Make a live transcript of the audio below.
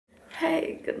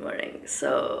Hey, good morning.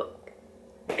 So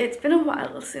it's been a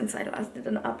while since I last did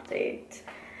an update.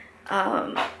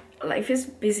 Um, Life is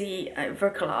busy, I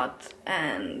work a lot,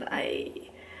 and I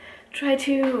try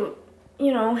to,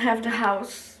 have the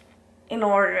house in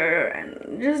order,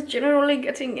 and just generally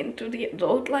getting into the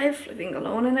adult life, living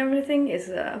alone and everything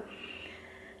is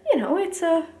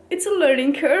it's a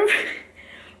learning curve.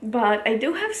 But I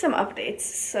do have some updates,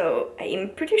 so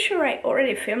I'm pretty sure I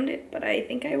already filmed it, but I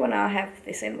think I wanna have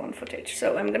this in one footage,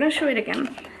 so I'm gonna show it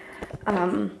again.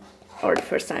 Or the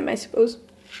first time, I suppose.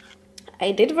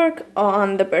 I did work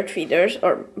on the bird feeders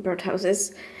or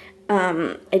birdhouses.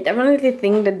 I definitely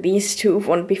think that these two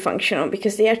won't be functional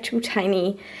because they are too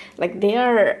tiny. Like they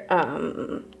are,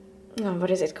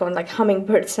 what is it called? Like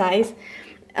hummingbird size.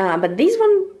 But this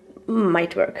one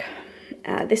might work.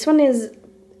 This one is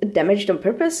damaged on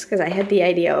purpose because I had the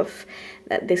idea of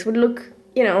that this would look,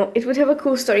 it would have a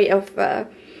cool story of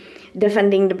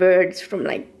defending the birds from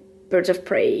like birds of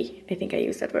prey. I think I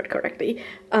used that word correctly.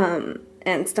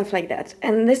 And stuff like that.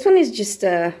 And this one is just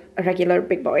a regular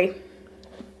big boy.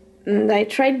 And I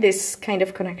tried this kind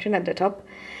of connection at the top,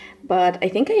 but I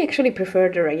think I actually prefer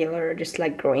the regular, just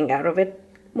like growing out of it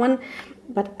one.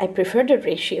 But I prefer the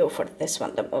ratio for this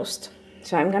one the most.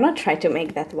 So I'm gonna try to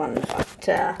make that one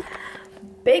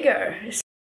bigger.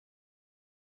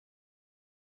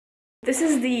 This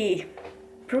is the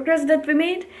progress that we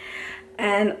made.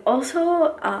 And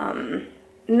also,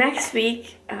 next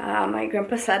week, my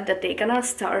grandpa said that they're gonna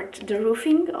start the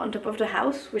roofing on top of the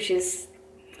house, which is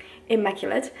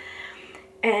immaculate.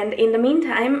 And in the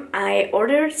meantime, I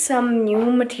ordered some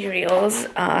new materials,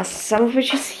 some of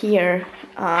which is here,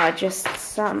 just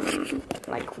some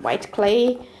like white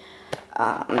clay.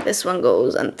 This one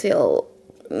goes until,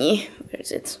 where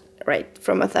is it? Right,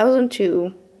 from 1,000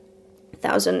 to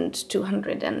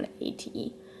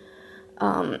 1,280.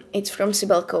 It's from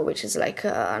Sibelco, which is like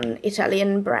an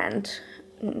Italian brand.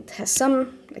 It has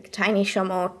some like tiny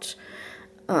shamot,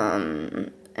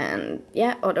 and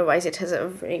yeah, otherwise it has a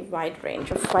very wide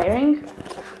range of firing,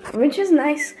 which is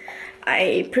nice.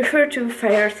 I prefer to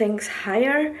fire things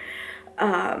higher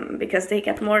because they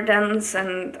get more dense,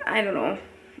 and I don't know,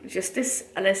 just this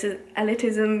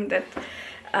elitism that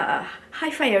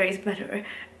high fire is better.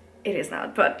 It is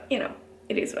not, but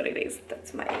it is what it is.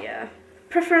 That's my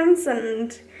preference,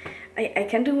 and I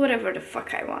can do whatever the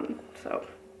fuck I want, so.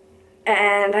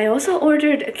 And I also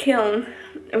ordered a kiln,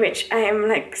 which I am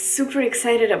like super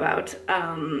excited about.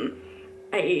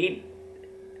 I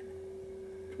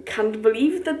can't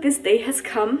believe that this day has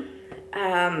come.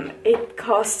 It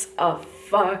costs a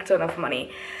fuck ton of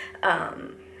money.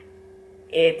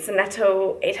 It's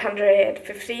netto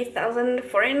 850,000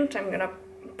 forint. I'm gonna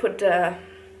put the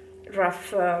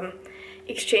rough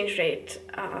exchange rate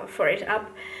for it up,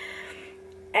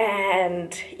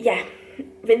 and yeah,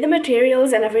 with the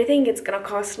materials and everything, it's gonna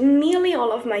cost nearly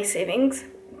all of my savings,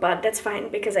 but that's fine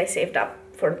because I saved up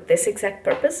for this exact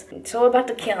purpose. So about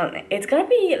the kiln, it's gonna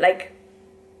be like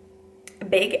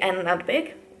big and not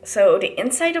big. So the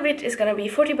inside of it is gonna be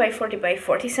 40 by 40 by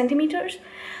 40 centimeters,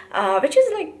 which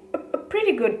is like a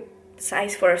pretty good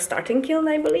size for a starting kiln,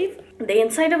 I believe. The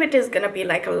inside of it is gonna be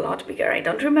like a lot bigger. I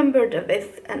don't remember the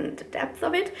width and the depth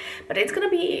of it, but it's gonna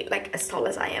be like as tall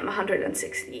as I am,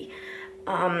 160.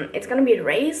 It's gonna be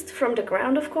raised from the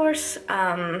ground, of course,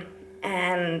 and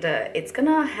it's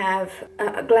gonna have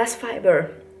a glass fiber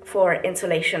for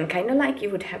insulation, kind of like you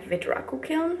would have with raku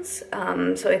kilns.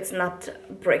 So it's not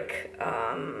brick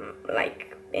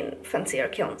like in fancier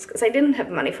kilns, because I didn't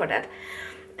have money for that.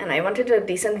 And I wanted a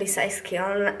decently sized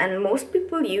kiln, and most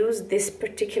people use this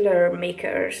particular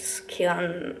maker's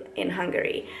kiln in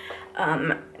Hungary.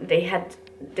 They had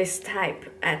this type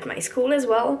at my school as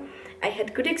well. I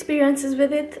had good experiences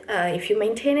with it. If you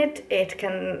maintain it, it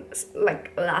can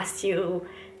like last you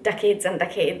decades and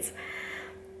decades.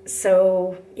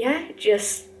 So yeah,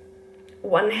 just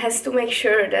one has to make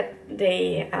sure that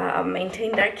they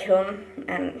maintain their kiln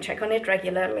and check on it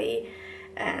regularly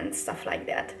and stuff like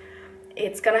that.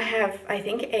 It's gonna have, I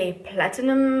think, a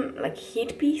platinum like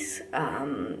heat piece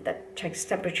that checks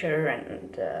temperature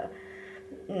and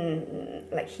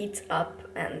like heats up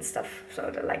and stuff. So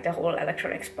like the whole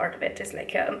electronics part of it is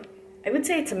like I would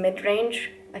say it's a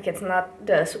mid-range, like it's not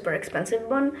the super expensive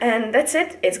one. And that's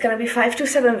it. It's gonna be 5 to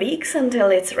 7 weeks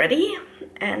until it's ready,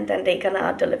 and then they're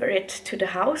gonna deliver it to the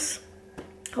house.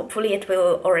 Hopefully it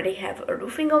will already have a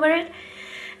roofing over it,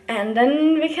 and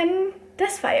then we can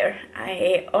test fire.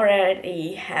 I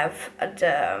already have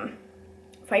the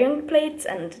firing plates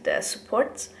and the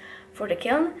supports for the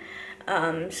kiln,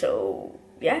 so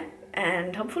yeah,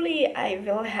 and hopefully I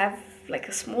will have like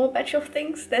a small batch of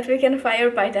things that we can fire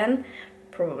by then.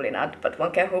 probably not, but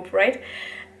one can hope, right?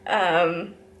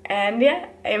 And yeah,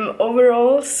 I'm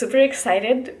overall super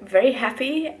excited, very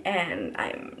happy, and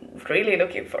I'm really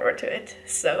looking forward to it.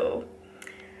 So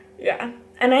yeah,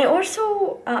 and I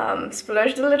also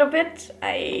splurged a little bit.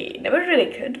 I never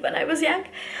really could when I was young.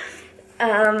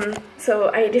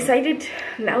 So I decided,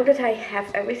 now that I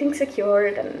have everything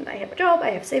secured and I have a job,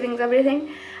 I have savings,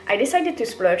 everything, I decided to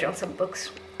splurge on some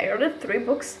books. I ordered 3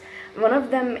 books. One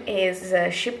of them is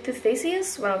Ship to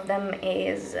Theseus, one of them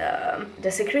is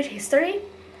The Secret History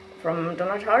from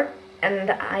Donald Hart,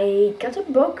 and I got a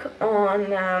book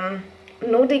on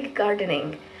Nordic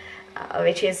gardening,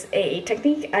 which is a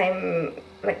technique I'm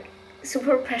like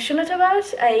super passionate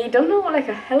about. I don't know like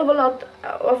a hell of a lot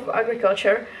of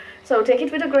agriculture, so take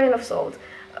it with a grain of salt,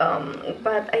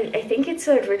 but I think it's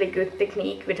a really good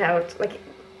technique without, like,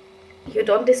 you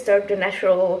don't disturb the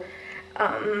natural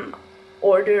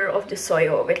order of the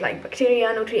soil with like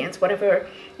bacteria, nutrients, whatever.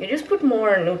 You just put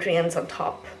more nutrients on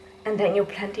top and then you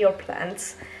plant your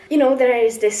plants. You know, there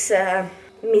is this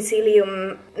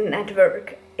mycelium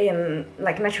network in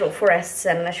like natural forests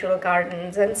and natural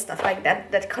gardens and stuff like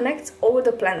that that connects all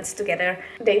the plants together.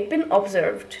 They've been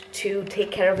observed to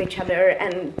take care of each other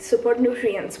and support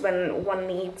nutrients when one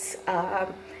needs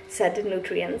said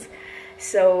nutrients.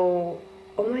 So,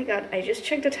 oh my god, I just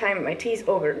checked the time, my tea is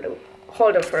over. No,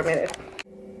 hold on for a minute.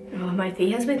 Oh, my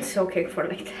tea has been soaking for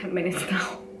like 10 minutes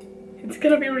now. It's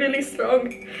gonna be really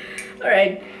strong.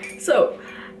 Alright, so,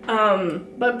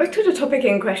 but back to the topic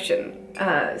in question.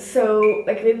 So,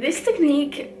 like with this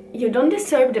technique, you don't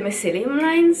disturb the mycelium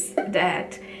lines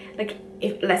that, like,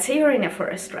 if, let's say you're in a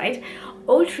forest, right?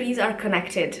 All trees are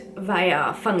connected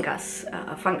via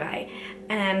fungi,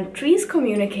 and trees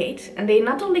communicate, and they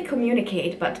not only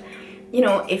communicate, but, you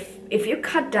know, if you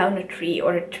cut down a tree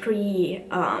or a tree,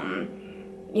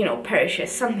 you know,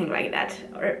 perishes, something like that,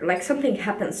 or like something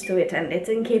happens to it and it's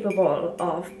incapable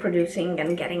of producing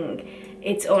and getting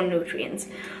its own nutrients,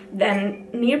 then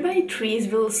nearby trees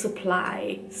will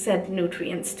supply said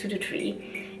nutrients to the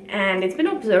tree. And it's been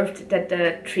observed that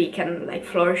the tree can like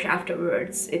flourish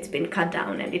afterwards. It's been cut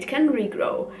down and it can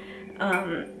regrow.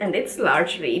 And it's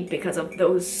largely because of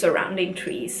those surrounding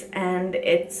trees. And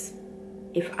it's,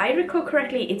 if I recall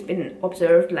correctly, it's been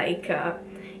observed like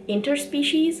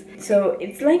interspecies. So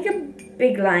it's like a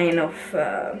big line of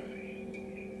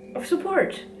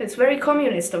support. It's very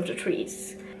communist of the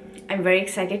trees. I'm very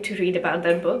excited to read about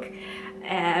that book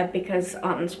because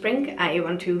on spring I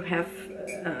want to have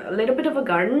a little bit of a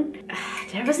garden.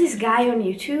 There was this guy on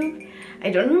YouTube, I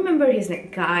don't remember his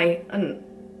name, an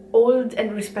old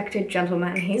and respected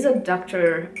gentleman. He's a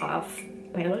doctor of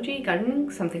biology,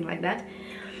 gardening, something like that.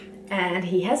 And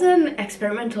he has an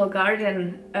experimental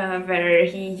garden where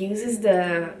he uses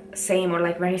the same or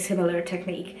like very similar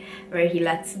technique where he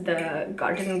lets the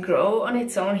garden grow on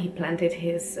its own. He planted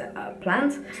his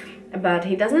plants, but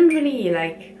he doesn't really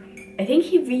like, I think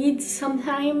he weeds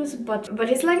sometimes, but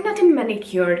it's like not a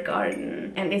manicured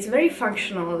garden, and it's very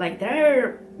functional. Like there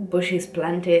are bushes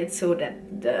planted so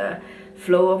that the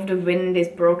flow of the wind is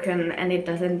broken and it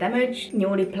doesn't damage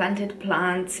newly planted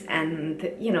plants.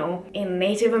 And you know, in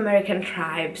Native American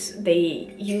tribes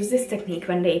they use this technique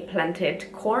when they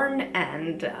planted corn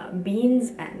and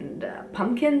beans and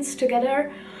pumpkins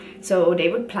together. So they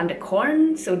would plant a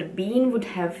corn, so the bean would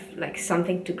have like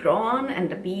something to grow on, and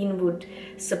the bean would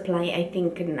supply, I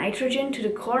think, nitrogen to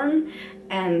the corn,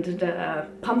 and the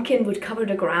pumpkin would cover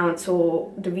the ground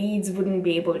so the weeds wouldn't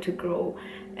be able to grow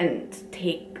and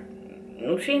take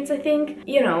nutrients, I think.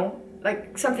 You know,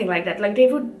 like something like that. Like they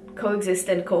would coexist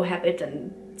and cohabit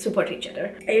and support each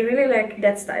other. I really like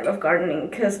that style of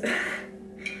gardening because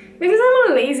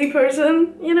I'm a lazy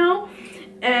person, you know?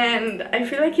 And I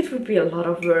feel like it would be a lot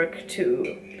of work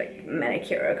to like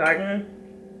manicure a garden.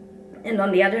 And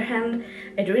on the other hand,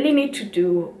 I'd really need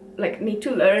to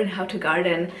learn how to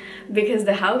garden, because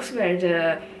the house where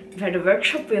the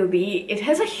workshop will be, it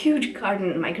has a huge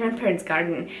garden, my grandparents'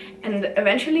 garden, and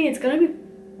eventually it's gonna be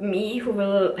me who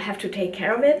will have to take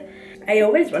care of it. I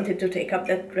always wanted to take up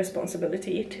that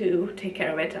responsibility to take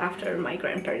care of it after my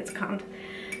grandparents can't.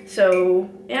 So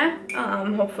yeah,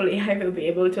 hopefully I will be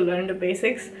able to learn the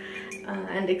basics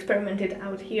and experiment it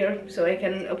out here so I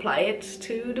can apply it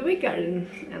to the big garden,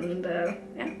 and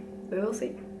yeah, we will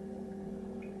see.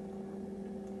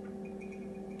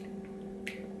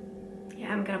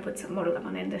 Yeah, I'm gonna put some more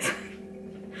lemon in this.